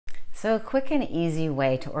So a quick and easy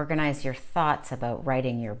way to organize your thoughts about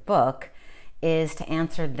writing your book is to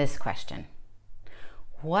answer this question.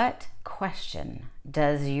 What question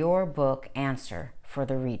does your book answer for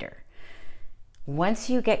the reader? Once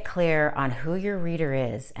you get clear on who your reader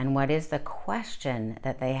is and what is the question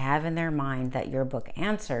that they have in their mind that your book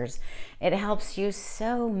answers, it helps you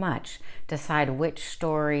so much decide which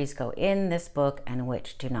stories go in this book and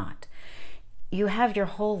which do not. You have your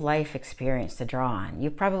whole life experience to draw on. You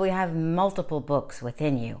probably have multiple books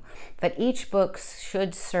within you, but each book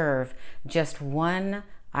should serve just one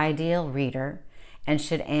ideal reader and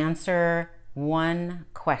should answer one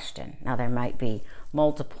question. Now, there might be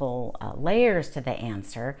multiple layers to the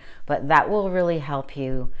answer, but that will really help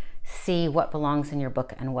you see what belongs in your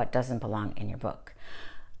book and what doesn't belong in your book.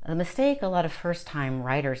 The mistake a lot of first-time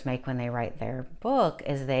writers make when they write their book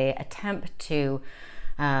is they attempt to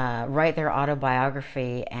write their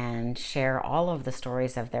autobiography and share all of the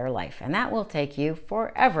stories of their life. And that will take you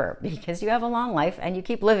forever because you have a long life and you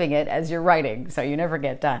keep living it as you're writing, so you never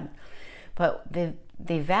get done. But the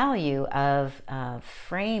value of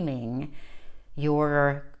framing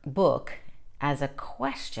your book as a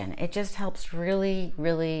question, it just helps really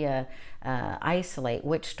isolate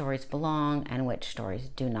which stories belong and which stories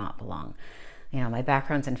do not belong. You know, my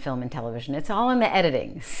background's in film and television. It's all in the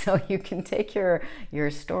editing. So you can take your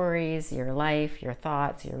stories, your life, your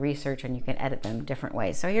thoughts, your research, and you can edit them different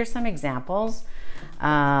ways. So here's some examples.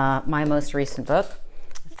 My most recent book,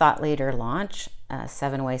 Thought Leader Launch,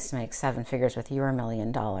 7 Ways to Make 7 Figures with Your $1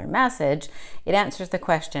 Million Message. It answers the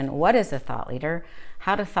question, what is a thought leader?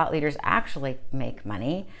 How do thought leaders actually make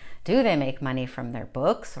money? Do they make money from their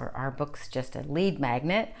books, or are books just a lead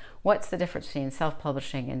magnet? What's the difference between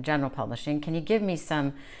self-publishing and general publishing? Can you give me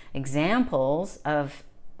some examples of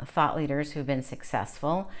thought leaders who've been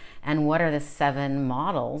successful? And what are the 7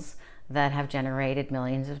 models that have generated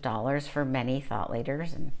millions of dollars for many thought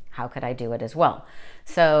leaders? And how could I do it as well?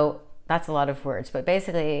 So that's a lot of words, but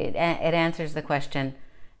basically it answers the question,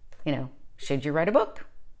 you know, should you write a book?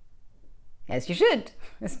 As you should,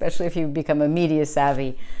 especially if you become a media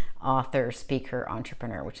savvy author, speaker,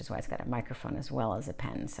 entrepreneur, which is why it's got a microphone as well as a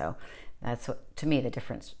pen. So that's what, to me, the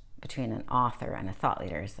difference between an author and a thought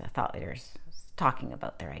leader is the thought leaders talking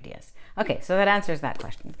about their ideas. Okay, so that answers that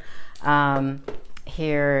question.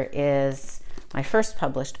 Here is my first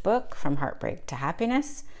published book, From Heartbreak to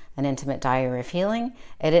Happiness, An Intimate Diary of Healing.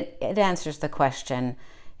 It answers the question,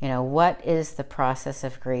 you know, what is the process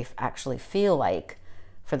of grief actually feel like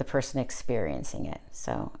for the person experiencing it?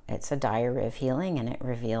 So it's a diary of healing, and it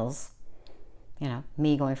reveals, you know,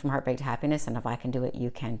 me going from heartbreak to happiness, and if I can do it, you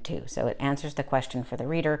can too. So it answers the question for the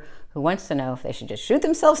reader who wants to know if they should just shoot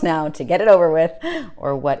themselves now to get it over with,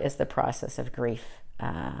 or what is the process of grief?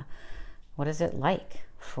 What is it like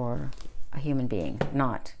for a human being?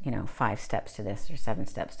 Not, you know, 5 steps to this or 7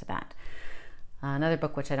 steps to that. Another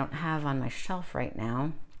book which I don't have on my shelf right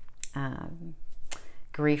now,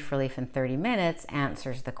 Grief Relief in 30 Minutes,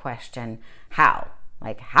 answers the question, how?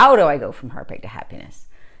 Like, how do I go from heartbreak to happiness?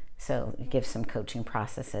 So it gives some coaching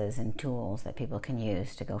processes and tools that people can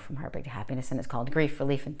use to go from heartbreak to happiness. And it's called Grief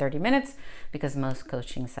Relief in 30 Minutes because most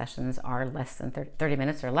coaching sessions are less than 30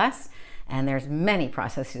 minutes or less. And there's many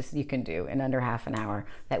processes you can do in under half an hour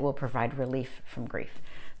that will provide relief from grief.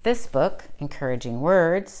 This book, Encouraging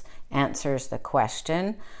Words, answers the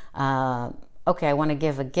question, okay, I want to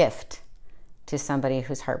give a gift to somebody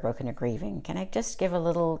who's heartbroken or grieving. Can I just give a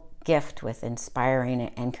little gift with inspiring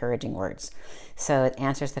and encouraging words? So it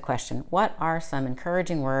answers the question, what are some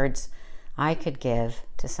encouraging words I could give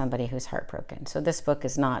to somebody who's heartbroken? So this book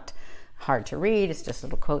is not hard to read. It's just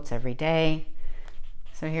little quotes every day.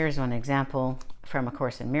 So here's one example from A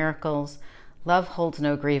Course in Miracles. Love holds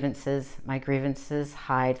no grievances. My grievances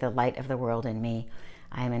hide the light of the world in me.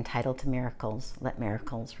 I am entitled to miracles. Let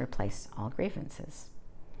miracles replace all grievances.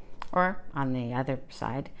 Or on the other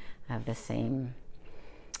side of the same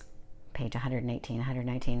page,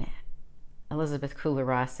 119, Elizabeth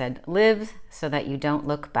Kubler-Ross said, live so that you don't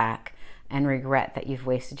look back and regret that you've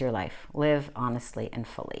wasted your life. Live honestly and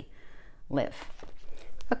fully. Live.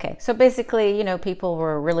 Okay, so basically, you know, people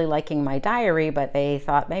were really liking my diary, but they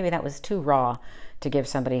thought maybe that was too raw to give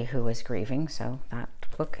somebody who was grieving. So that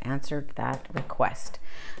book answered that request.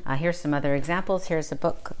 Here's some other examples. Here's a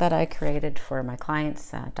book that I created for my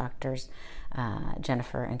clients, doctors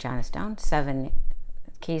Jennifer and Janice Stone, 7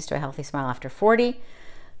 Keys to a Healthy Smile After 40.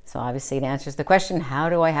 So obviously it answers the question, how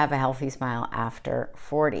do I have a healthy smile after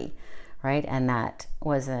 40, right? And that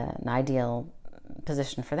was an ideal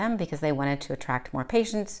position for them because they wanted to attract more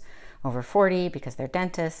patients, over 40 because they're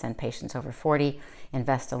dentists, and patients over 40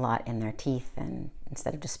 invest a lot in their teeth, and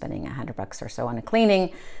instead of just spending $100 or so on a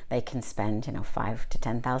cleaning, they can spend, you know, $5,000 to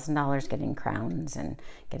 $10,000 getting crowns and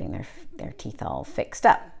getting their teeth all fixed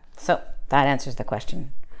up. So that answers the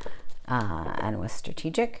question and was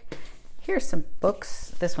strategic. Here's some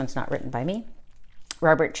books. This one's not written by me.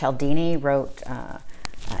 Robert Cialdini wrote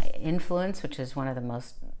Influence, which is one of the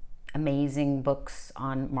most amazing books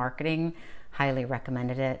on marketing. Highly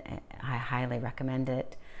recommended it. I highly recommend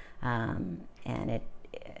it. And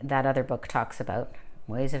that other book talks about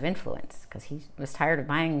ways of influence, because he was tired of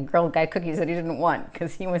buying Girl Guide cookies that he didn't want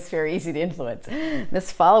because he was very easy to influence.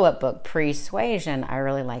 This follow-up book, Persuasion, I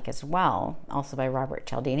really like as well, also by Robert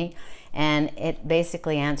Cialdini. And it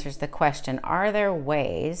basically answers the question, are there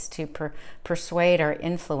ways to persuade or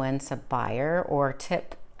influence a buyer or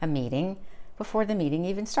tip a meeting before the meeting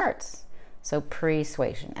even starts? So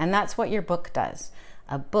persuasion. And that's what your book does.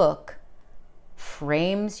 A book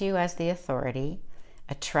frames you as the authority,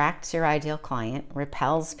 attracts your ideal client,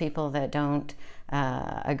 repels people that don't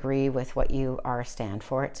agree with what you stand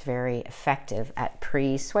for. It's very effective at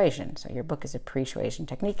persuasion. So your book is a persuasion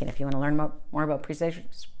technique. And if you want to learn more about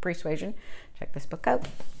persuasion, check this book out.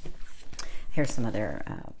 Here's some other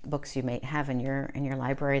books you may have in your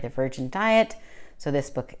library. The Virgin Diet. So this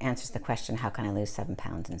book answers the question, how can I lose 7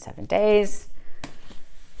 pounds in 7 days?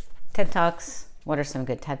 TED Talks. What are some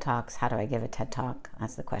good TED Talks? How do I give a TED Talk?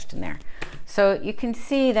 That's the question there. So you can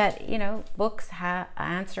see that, you know, books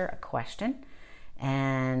answer a question,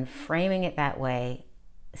 and framing it that way,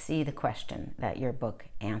 see the question that your book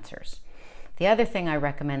answers. The other thing I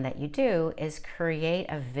recommend that you do is create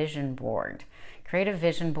a vision board. Create a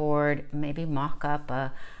vision board, maybe mock up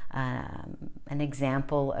an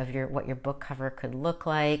example of what your book cover could look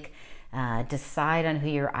like. Decide on who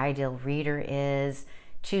your ideal reader is.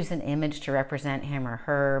 Choose an image to represent him or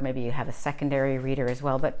her. Maybe you have a secondary reader as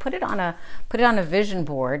well, but put it on a vision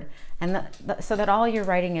board, and so that all your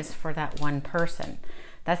writing is for that one person.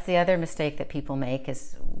 That's the other mistake that people make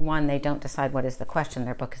is, one, they don't decide what is the question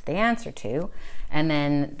their book is the answer to, and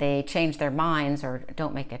then they change their minds or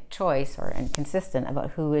don't make a choice or inconsistent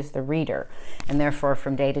about who is the reader. And therefore,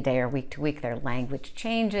 from day to day or week to week, their language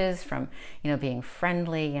changes from, you know, being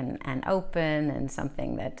friendly and open and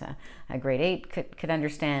something that a grade 8 could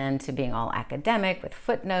understand, to being all academic with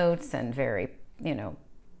footnotes and very, you know,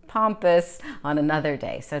 pompous on another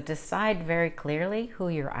day. So decide very clearly who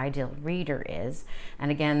your ideal reader is.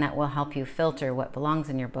 And again, that will help you filter what belongs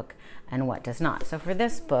in your book and what does not. So for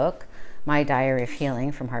this book, My Diary of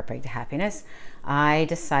Healing from Heartbreak to Happiness, I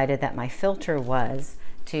decided that my filter was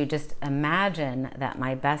to just imagine that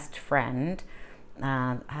my best friend,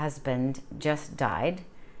 husband, just died,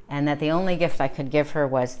 and that the only gift I could give her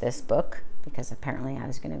was this book, because apparently I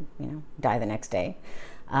was going to, you know, die the next day.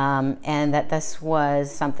 And that this was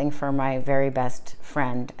something for my very best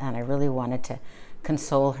friend, and I really wanted to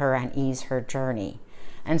console her and ease her journey.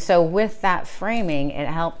 And so with that framing, it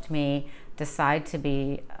helped me decide to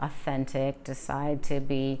be authentic, decide to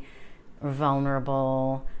be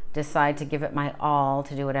vulnerable, decide to give it my all,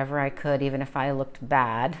 to do whatever I could, even if I looked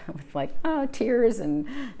bad, with like, tears and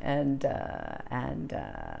I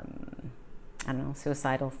don't know,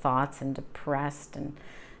 suicidal thoughts and depressed and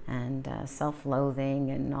self-loathing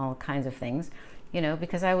and all kinds of things, you know,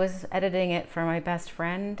 because I was editing it for my best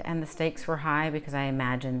friend, and the stakes were high because I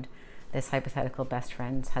imagined this hypothetical best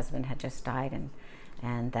friend's husband had just died,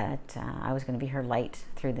 and that I was going to be her light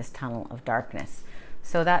through this tunnel of darkness.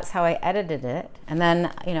 So that's how I edited it. And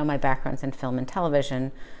then, you know, my background's in film and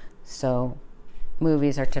television, so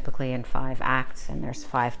movies are typically in 5 acts, and there's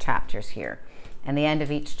 5 chapters here. And the end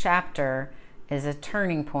of each chapter is a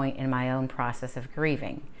turning point in my own process of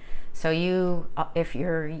grieving. So you, if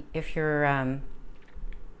you're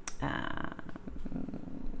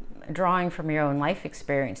drawing from your own life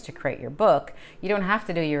experience to create your book, you don't have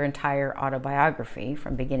to do your entire autobiography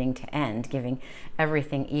from beginning to end, giving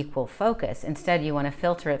everything equal focus. Instead, you want to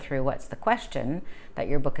filter it through what's the question that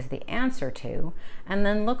your book is the answer to, and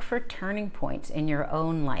then look for turning points in your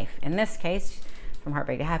own life. In this case, from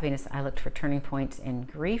Heartbreak to Happiness, I looked for turning points in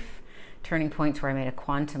grief, turning points where I made a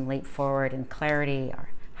quantum leap forward in clarity or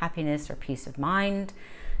happiness or peace of mind,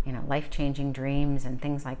 you know, life-changing dreams and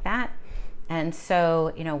things like that. And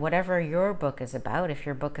so, you know, whatever your book is about, if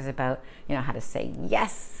your book is about, you know, how to say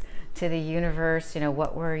yes to the universe, you know,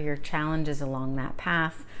 what were your challenges along that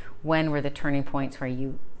path? When were the turning points where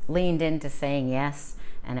you leaned into saying yes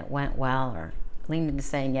and it went well, or leaned into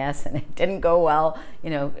saying yes and it didn't go well? You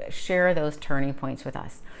know, share those turning points with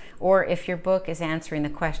us. Or if your book is answering the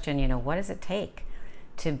question, you know, what does it take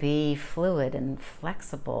to be fluid and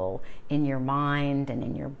flexible in your mind and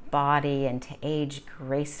in your body, and to age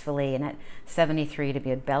gracefully, and at 73 to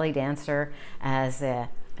be a belly dancer as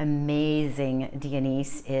amazing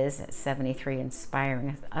Dionise is at 73,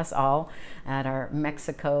 inspiring us all at our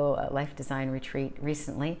Mexico life design retreat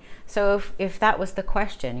recently. So if that was the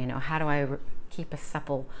question, you know, how do I keep a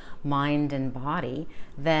supple mind and body,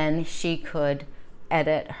 then she could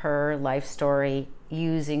edit her life story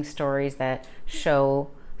using stories that show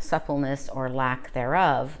suppleness or lack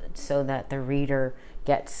thereof, so that the reader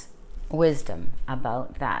gets wisdom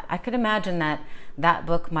about that. I could imagine that that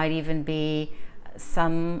book might even be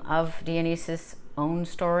some of Dionise's own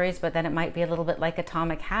stories, but then it might be a little bit like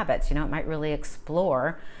Atomic Habits. You know, it might really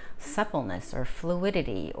explore suppleness or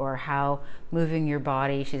fluidity, or how moving your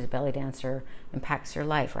body, she's a belly dancer, impacts your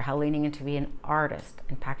life, or how leaning into being an artist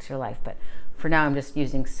impacts your life. But for now, I'm just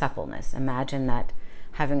using suppleness. Imagine that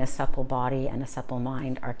having a supple body and a supple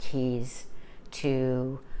mind are keys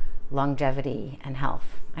to longevity and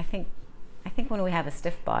health. I think when we have a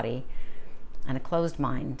stiff body and a closed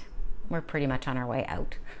mind, we're pretty much on our way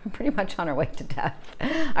out, pretty much on our way to death.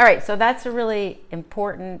 All right, so that's a really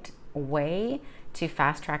important way to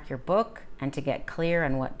fast track your book and to get clear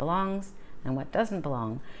on what belongs and what doesn't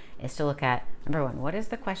belong, is to look at, number one, what is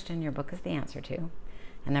the question your book is the answer to?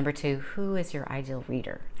 And number two, who is your ideal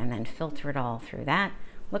reader? And then filter it all through that.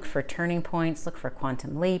 Look for turning points, look for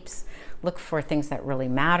quantum leaps, look for things that really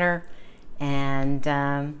matter, and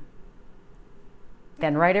then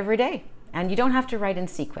write every day. And you don't have to write in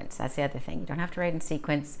sequence. That's the other thing. You don't have to write in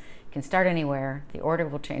sequence. You can start anywhere. The order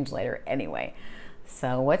will change later anyway.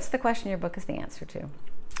 So what's the question your book is the answer to?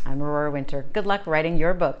 I'm Aurora Winter. Good luck writing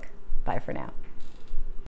your book. Bye for now.